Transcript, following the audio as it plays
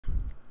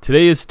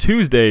Today is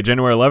Tuesday,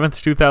 January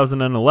 11th,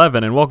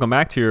 2011, and welcome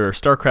back to your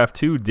StarCraft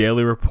 2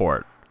 Daily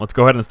Report. Let's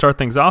go ahead and start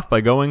things off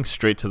by going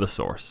straight to the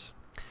source.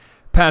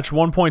 Patch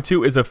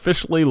 1.2 is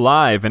officially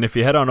live, and if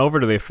you head on over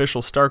to the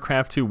official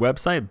StarCraft 2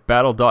 website,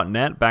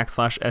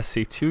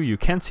 battle.net/SC2, you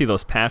can see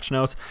those patch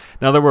notes.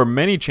 Now, there were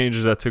many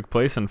changes that took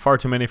place, and far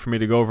too many for me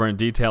to go over in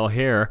detail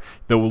here.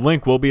 The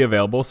link will be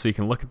available, so you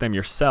can look at them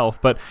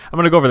yourself, but I'm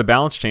going to go over the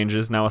balance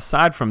changes. Now,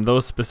 aside from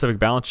those specific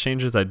balance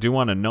changes, I do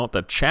want to note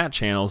that chat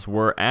channels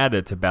were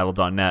added to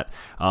battle.net.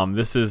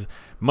 This is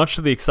much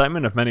to the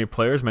excitement of many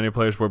players. Many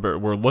players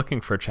were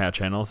looking for chat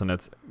channels, and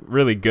it's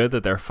really good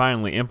that they're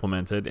finally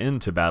implemented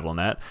into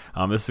Battle.net.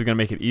 This is going to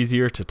make it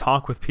easier to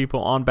talk with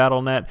people on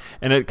Battle.net,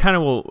 and it kind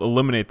of will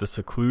eliminate the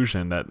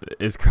seclusion that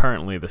is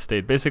currently the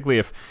state.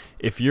 Basically,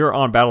 if you're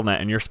on Battle.net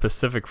and your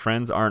specific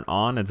friends aren't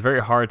on, it's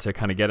very hard to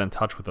kind of get in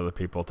touch with other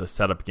people to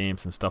set up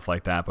games and stuff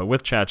like that. But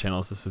with chat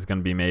channels, this is going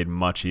to be made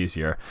much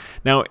easier.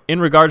 Now,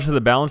 in regards to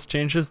the balance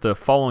changes, the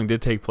following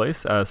did take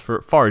place. As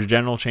far as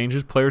general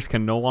changes, players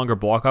can no longer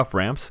block off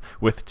ramps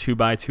with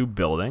 2x2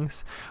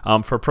 buildings.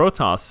 For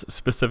Protoss,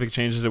 specific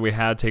changes that we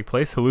had take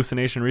place.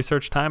 Hallucination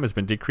research time has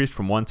been decreased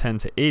from 110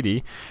 to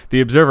 80.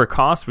 The observer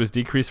cost was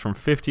decreased from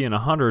 50 and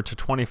 100 to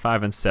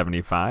 25 and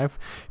 75.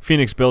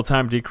 Phoenix build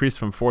time decreased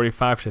from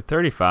 45 to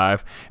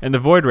 35, and the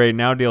void ray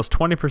now deals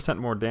 20%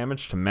 more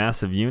damage to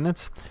massive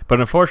units, but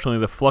unfortunately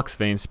the flux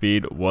vein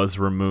speed was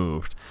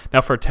removed.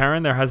 Now for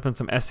Terran, there has been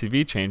some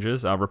SCV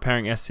changes.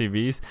 Repairing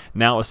SCVs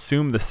now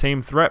assume the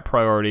same threat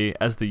priority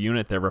as the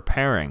unit they're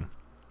repairing.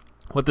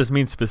 What this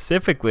means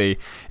specifically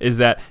is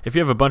that if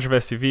you have a bunch of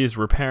SCVs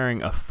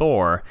repairing a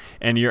Thor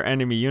and your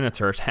enemy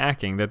units are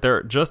attacking, that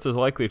they're just as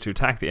likely to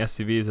attack the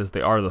SCVs as they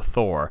are the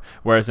Thor,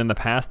 whereas in the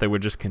past they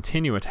would just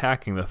continue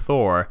attacking the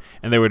Thor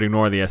and they would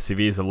ignore the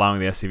SCVs, allowing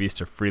the SCVs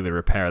to freely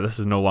repair. This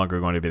is no longer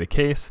going to be the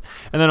case.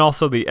 And then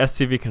also the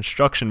SCV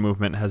construction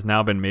movement has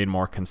now been made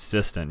more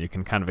consistent. You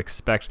can kind of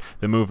expect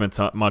the movement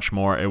much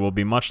more. It will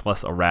be much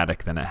less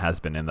erratic than it has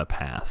been in the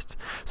past.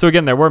 So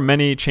again, there were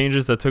many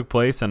changes that took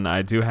place, and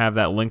I do have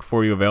that link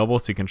for you available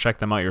so you can check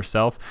them out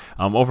yourself.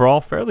 Overall,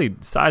 fairly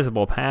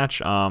sizable patch.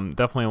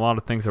 Definitely a lot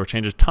of things that were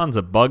changed. Tons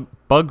of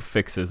bug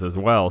fixes as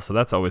well, so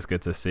that's always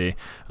good to see.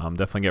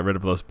 Definitely get rid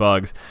of those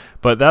bugs.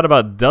 But that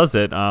about does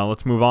it.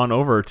 Let's move on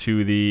over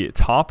to the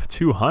top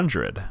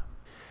 200.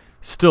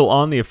 Still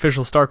on the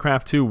official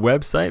StarCraft 2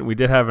 website, we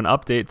did have an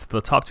update to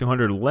the top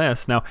 200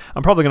 list. Now,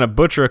 I'm probably going to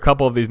butcher a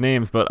couple of these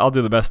names, but I'll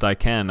do the best I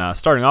can.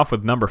 Starting off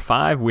with number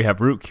 5, we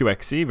have Root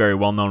QXC, very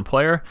well-known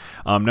player.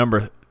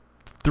 Number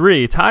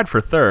 3, tied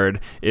for third,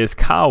 is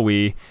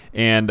Kawi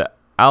and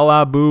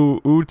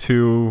Alabu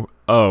Utu.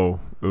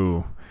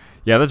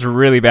 Yeah, that's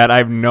really bad. I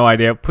have no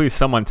idea. Please,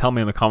 someone tell me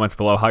in the comments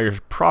below how you're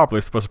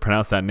probably supposed to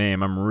pronounce that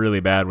name. I'm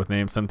really bad with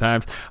names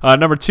sometimes.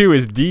 Number 2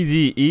 is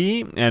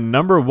DZE, and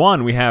number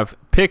 1 we have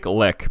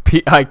Picklick,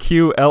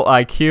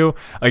 P-I-Q-L-I-Q.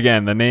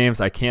 Again, the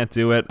names, I can't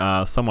do it.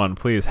 Someone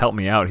please help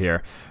me out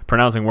here.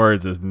 Pronouncing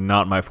words is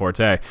not my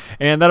forte.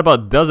 And that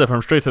about does it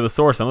from Straight to the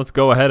Source, and let's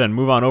go ahead and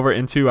move on over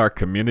into our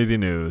community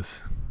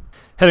news.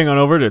 Heading on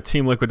over to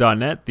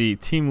TeamLiquid.net, the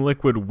Team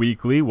Liquid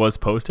Weekly was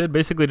posted.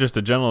 Basically just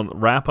a general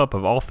wrap-up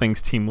of all things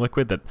Team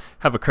Liquid that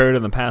have occurred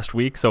in the past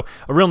week. So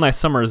a real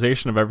nice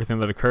summarization of everything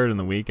that occurred in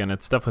the week, and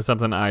it's definitely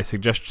something I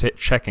suggest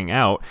checking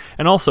out.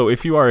 And also,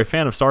 if you are a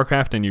fan of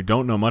StarCraft and you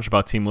don't know much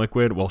about Team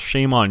Liquid, well,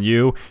 shame on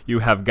you. You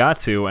have got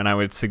to, and I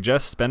would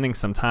suggest spending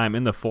some time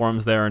in the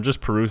forums there and just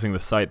perusing the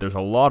site. There's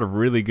a lot of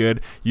really good,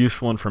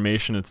 useful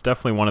information. It's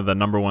definitely one of the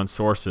 #1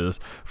 sources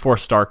for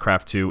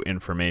StarCraft 2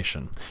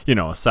 information. You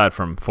know, aside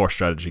from Force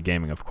Strategy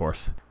Gaming, of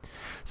course.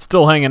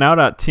 Still hanging out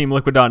at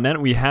TeamLiquid.net,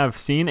 we have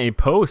seen a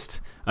post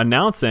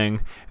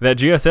announcing that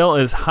GSL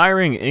is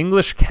hiring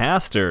English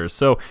casters.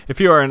 So if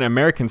you are an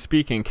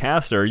American-speaking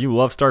caster, you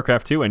love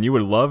StarCraft 2, and you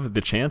would love the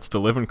chance to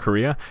live in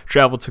Korea,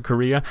 travel to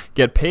Korea,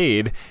 get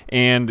paid,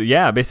 and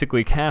yeah,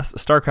 basically cast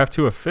StarCraft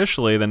 2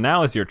 officially, then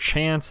now is your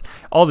chance.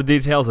 All the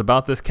details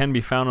about this can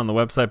be found on the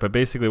website, but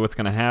basically what's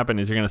going to happen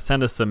is you're going to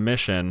send a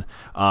submission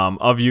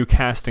of you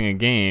casting a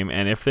game,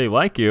 and if they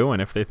like you,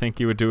 and if they think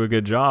you would do a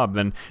good job,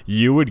 then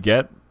you would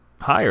get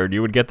hired.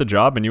 You would get the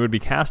job and you would be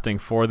casting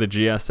for the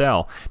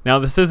GSL. Now,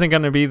 this isn't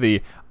going to be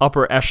the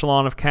upper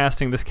echelon of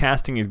casting. This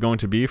casting is going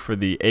to be for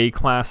the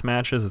A-class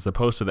matches as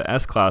opposed to the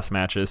S-class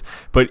matches.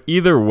 But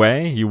either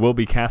way, you will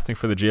be casting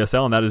for the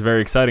GSL, and that is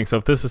very exciting. So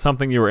if this is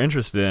something you are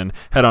interested in,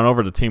 head on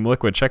over to Team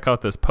Liquid, check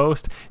out this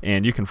post,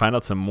 and you can find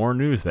out some more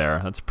news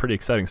there. That's pretty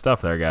exciting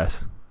stuff there,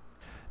 guys.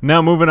 Now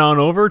moving on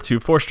over to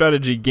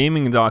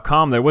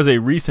ForceStrategyGaming.com, there was a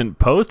recent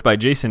post by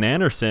Jason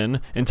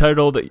Anderson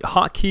entitled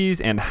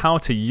Hotkeys and How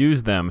to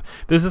Use Them.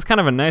 This is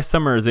kind of a nice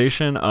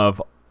summarization of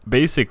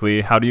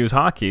basically how to use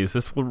hotkeys.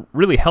 This will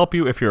really help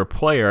you if you're a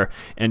player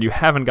and you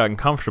haven't gotten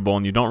comfortable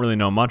and you don't really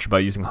know much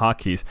about using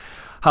hotkeys.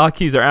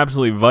 Hotkeys are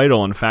absolutely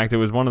vital. In fact, it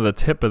was one of the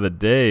tip of the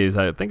days.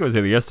 I think it was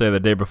either yesterday or the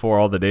day before.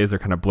 All the days are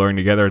kind of blurring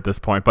together at this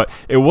point. But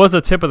it was a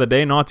tip of the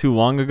day not too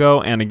long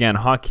ago. And again,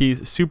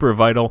 hotkeys, super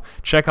vital.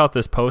 Check out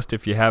this post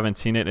if you haven't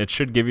seen it. It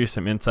should give you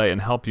some insight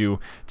and help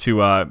you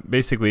to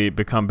basically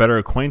become better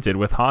acquainted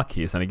with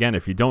hotkeys. And again,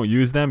 if you don't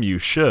use them, you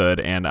should.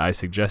 And I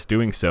suggest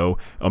doing so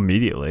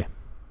immediately.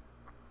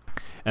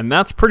 And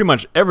that's pretty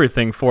much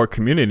everything for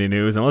community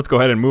news. And let's go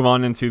ahead and move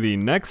on into the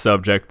next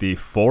subject, the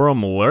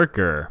forum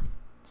lurker.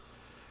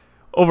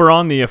 Over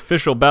on the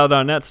official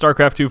Battle.net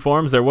StarCraft 2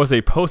 forums, there was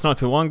a post not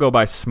too long ago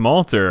by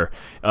Smalter.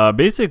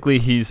 Basically,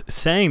 he's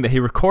saying that he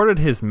recorded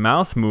his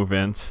mouse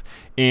movements,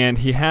 and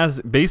he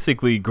has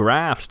basically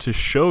graphs to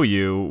show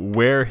you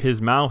where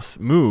his mouse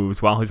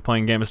moves while he's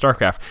playing a game of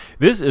StarCraft.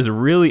 This is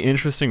really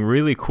interesting,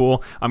 really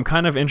cool. I'm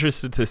kind of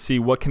interested to see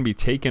what can be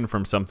taken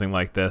from something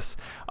like this.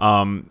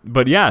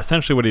 But yeah,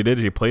 essentially what he did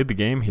is he played the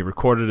game, he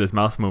recorded his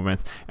mouse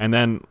movements, and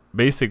then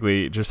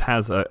basically just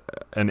has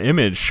an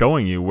image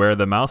showing you where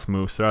the mouse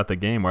moves throughout the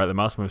game, where the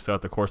mouse moves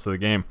throughout the course of the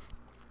game.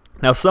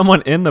 Now,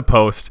 someone in the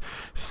post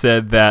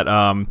said that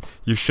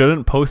you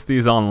shouldn't post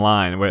these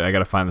online. Wait, I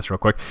gotta find this real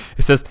quick.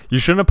 It says, you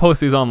shouldn't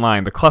post these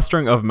online. The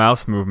clustering of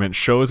mouse movement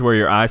shows where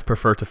your eyes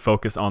prefer to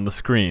focus on the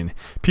screen.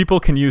 People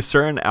can use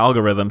certain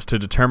algorithms to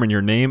determine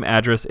your name,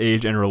 address,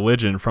 age, and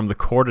religion from the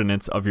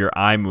coordinates of your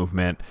eye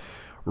movement.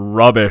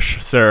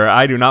 Rubbish, sir.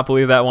 I do not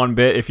believe that one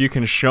bit. If you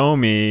can show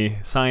me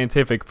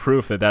scientific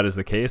proof that that is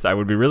the case, I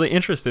would be really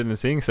interested in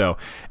seeing so.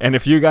 And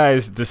if you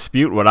guys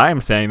dispute what I am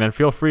saying, then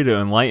feel free to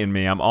enlighten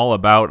me. I'm all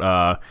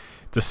about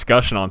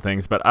discussion on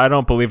things, but I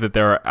don't believe that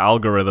there are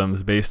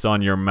algorithms based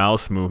on your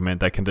mouse movement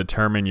that can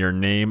determine your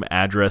name,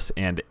 address,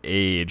 and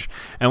age.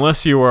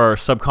 Unless you are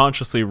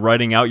subconsciously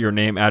writing out your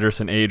name, address,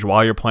 and age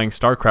while you're playing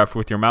StarCraft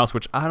with your mouse,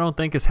 which I don't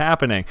think is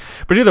happening.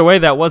 But either way,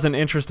 that was an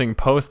interesting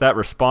post. That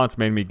response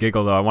made me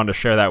giggle, though. I wanted to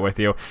share that with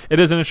you. It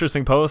is an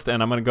interesting post,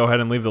 and I'm going to go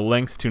ahead and leave the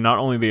links to not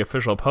only the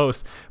official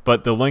post,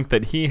 but the link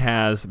that he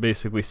has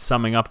basically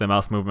summing up the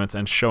mouse movements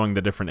and showing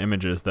the different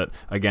images that,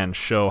 again,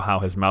 show how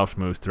his mouse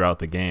moves throughout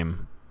the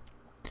game.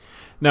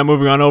 Now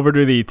moving on over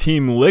to the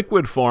Team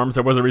Liquid forums,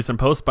 there was a recent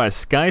post by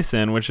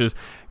Skyson, which is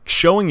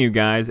showing you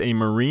guys a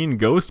Marine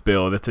Ghost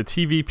build. It's a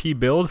TvP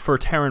build for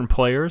Terran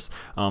players.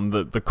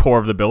 The core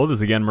of the build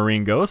is, again,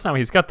 Marine Ghost. Now,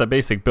 he's got the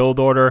basic build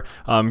order,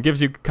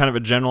 gives you kind of a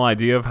general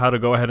idea of how to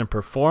go ahead and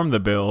perform the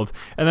build,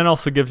 and then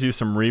also gives you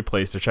some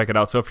replays to check it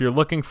out. So if you're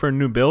looking for a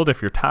new build,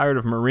 if you're tired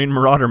of Marine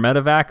Marauder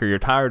Medevac, or you're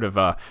tired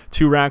of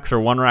 2 racks or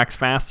 1 racks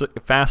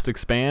fast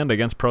expand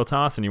against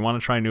Protoss, and you want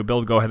to try a new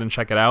build, go ahead and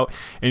check it out.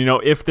 And, you know,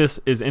 if this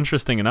is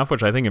interesting enough,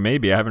 which I think it may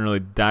be, I haven't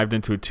really dived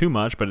into it too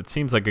much, but it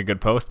seems like a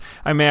good post,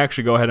 I may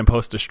actually go ahead and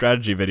post a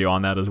strategy video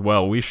on that as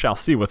well. We shall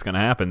see what's going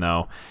to happen,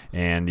 though.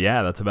 And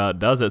yeah, that's about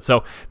does it.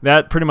 So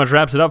that pretty much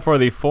wraps it up for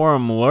the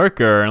forum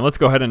lurker, and let's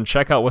go ahead and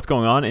check out what's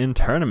going on in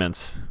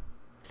tournaments.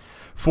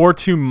 For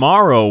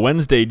tomorrow,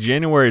 Wednesday,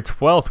 January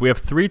 12th, we have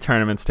 3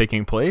 tournaments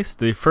taking place.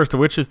 The first of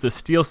which is the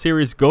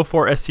SteelSeries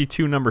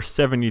Go4SC2 number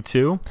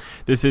 72.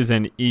 This is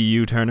an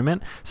EU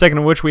tournament. Second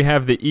of which we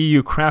have the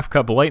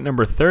EU.CraftCup LITE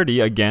number 30,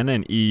 again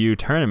an EU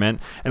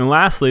tournament. And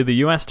lastly, the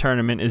US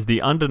tournament is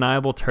the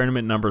Undeniable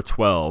Tournament number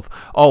 12.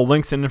 All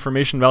links and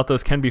information about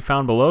those can be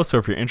found below, so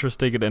if you're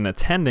interested in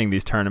attending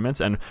these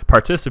tournaments and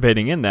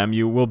participating in them,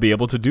 you will be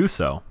able to do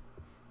so.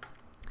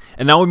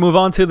 And now we move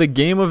on to the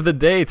game of the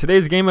day.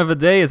 Today's game of the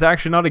day is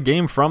actually not a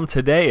game from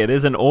today. It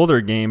is an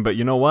older game, but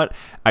you know what?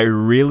 I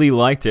really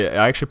liked it.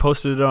 I actually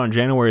posted it on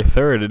January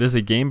 3rd. It is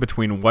a game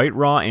between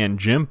WhiteRa and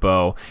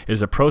Jimpo. It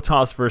is a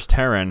Protoss versus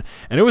Terran,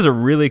 and it was a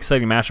really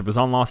exciting matchup. It was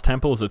on Lost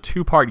Temple. It was a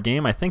 2-part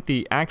game. I think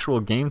the actual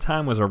game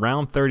time was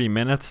around 30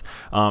 minutes.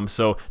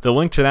 So the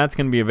link to that's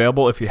going to be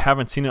available. If you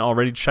haven't seen it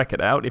already, check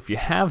it out. If you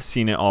have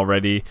seen it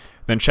already,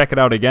 then check it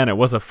out again. It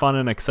was a fun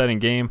and exciting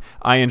game.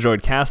 I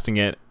enjoyed casting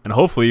it, and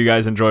hopefully you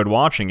guys enjoyed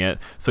watching it.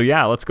 So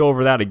yeah, let's go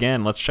over that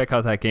again. Let's check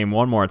out that game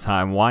one more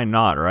time. Why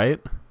not,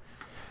 right?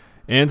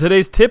 And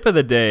today's tip of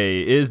the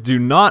day is do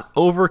not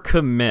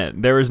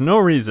overcommit. There is no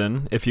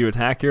reason, if you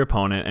attack your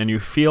opponent and you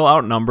feel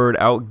outnumbered,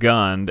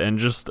 outgunned, and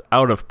just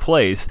out of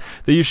place,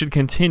 that you should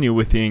continue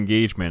with the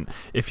engagement.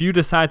 If you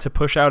decide to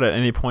push out at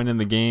any point in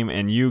the game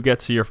and you get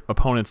to your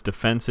opponent's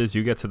defenses,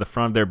 you get to the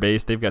front of their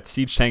base, they've got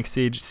siege tanks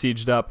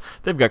sieged up,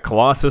 they've got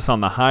Colossus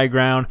on the high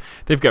ground,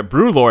 they've got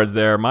Broodlords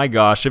there, my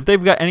gosh. If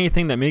they've got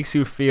anything that makes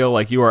you feel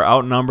like you are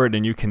outnumbered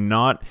and you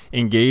cannot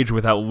engage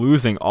without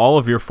losing all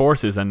of your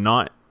forces and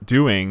not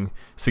doing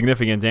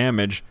significant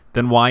damage,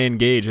 then why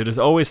engage? It is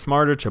always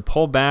smarter to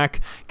pull back,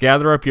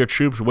 gather up your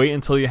troops, wait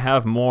until you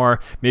have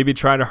more, maybe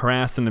try to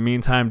harass in the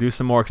meantime, do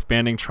some more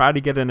expanding, try to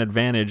get an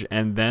advantage,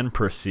 and then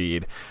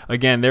proceed.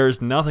 Again, there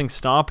is nothing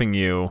stopping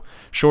you,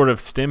 short of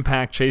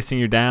Stimpack chasing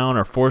you down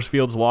or force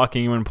fields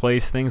locking you in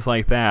place, things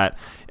like that,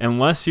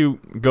 unless you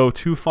go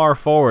too far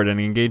forward and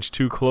engage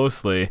too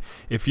closely.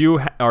 If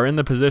you are in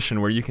the position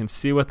where you can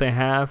see what they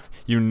have,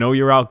 you know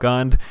you're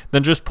outgunned,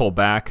 then just pull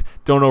back.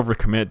 Don't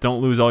overcommit.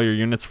 Don't lose all your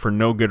units for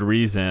no good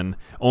reason,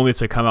 only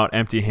to come out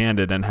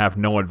empty-handed and have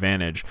no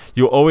advantage.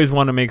 You always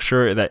want to make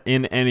sure that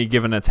in any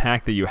given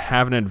attack that you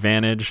have an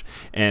advantage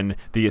and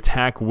the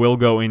attack will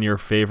go in your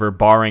favor,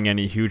 barring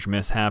any huge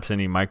mishaps,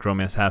 any micro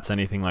mishaps,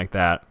 anything like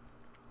that.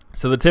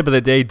 So the tip of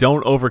the day,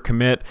 don't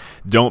overcommit,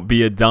 don't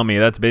be a dummy.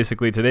 That's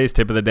basically today's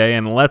tip of the day,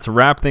 and let's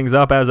wrap things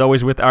up as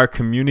always with our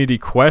community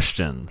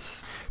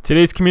questions.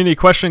 Today's community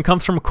question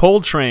comes from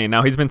Coltrane.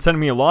 Now, he's been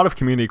sending me a lot of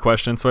community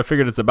questions, so I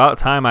figured it's about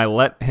time I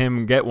let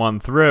him get one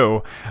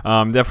through.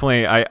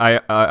 Definitely,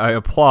 I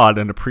applaud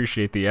and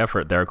appreciate the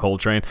effort there,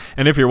 Coltrane.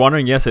 And if you're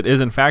wondering, yes, it is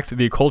in fact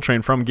the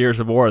Coltrane from Gears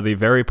of War, the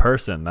very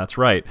person. That's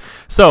right.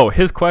 So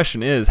his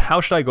question is,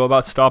 how should I go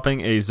about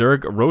stopping a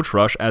Zerg Roach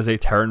Rush as a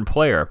Terran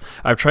player?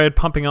 I've tried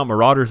pumping out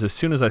Marauders as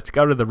soon as I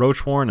scouted the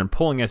Roach Warren and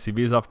pulling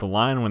SCVs off the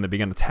line when they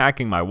began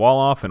attacking my wall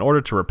off in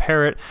order to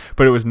repair it,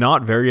 but it was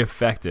not very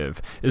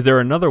effective. Is there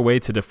another way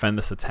to defend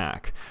this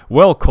attack?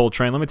 Well,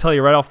 Coltrane, let me tell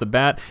you right off the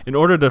bat, in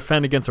order to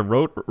defend against a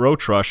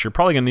Roach Rush, you're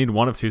probably going to need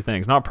one of two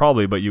things. Not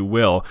probably, but you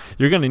will.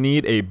 You're going to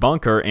need a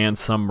bunker and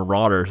some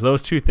Marauders.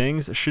 Those two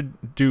things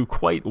should do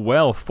quite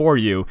well for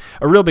you.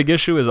 A real big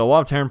issue is a lot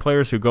of Terran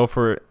players who go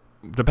for,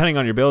 depending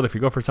on your build, if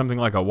you go for something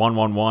like a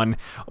 1-1-1,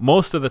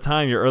 most of the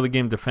time your early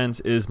game defense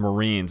is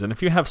Marines. And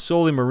if you have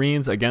solely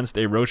Marines against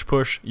a Roach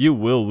push, you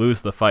will lose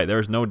the fight.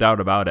 There's no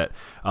doubt about it.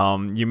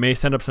 You may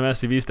send up some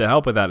SCVs to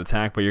help with that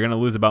attack, but you're going to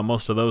lose about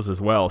most of those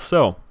as well.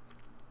 So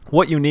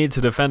what you need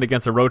to defend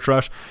against a Roach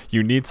Rush,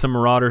 you need some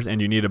Marauders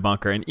and you need a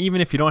bunker. And even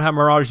if you don't have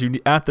Marauders, you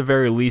at the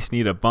very least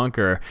need a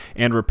bunker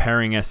and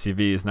repairing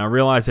SCVs. Now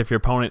realize if your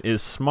opponent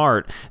is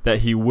smart that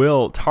he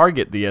will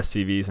target the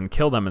SCVs and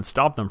kill them and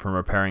stop them from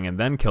repairing and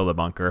then kill the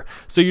bunker.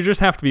 So you just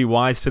have to be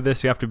wise to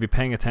this. You have to be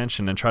paying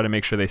attention and try to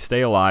make sure they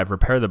stay alive,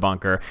 repair the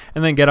bunker,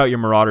 and then get out your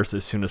Marauders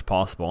as soon as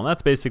possible. And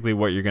that's basically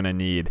what you're going to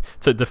need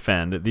to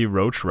defend the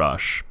Roach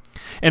Rush.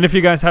 And if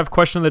you guys have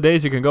question of the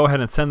days, you can go ahead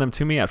and send them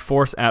to me at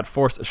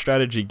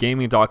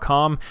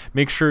force@forcestrategygaming.com.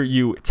 Make sure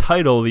you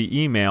title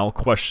the email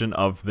question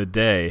of the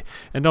day.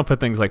 And don't put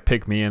things like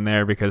pick me in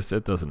there because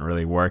it doesn't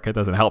really work. It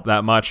doesn't help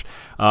that much.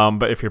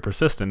 But if you're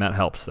persistent, that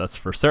helps. That's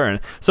for certain.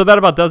 So that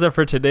about does it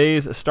for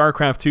today's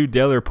StarCraft 2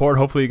 Daily Report.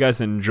 Hopefully you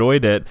guys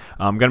enjoyed it.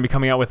 I'm going to be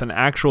coming out with an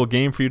actual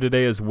game for you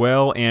today as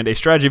well. And a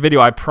strategy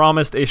video. I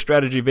promised a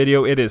strategy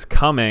video. It is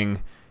coming.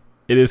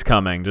 It is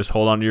coming. Just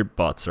hold on to your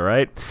butts, all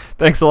right?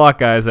 Thanks a lot,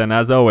 guys, and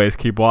as always,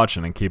 keep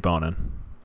watching and keep owning.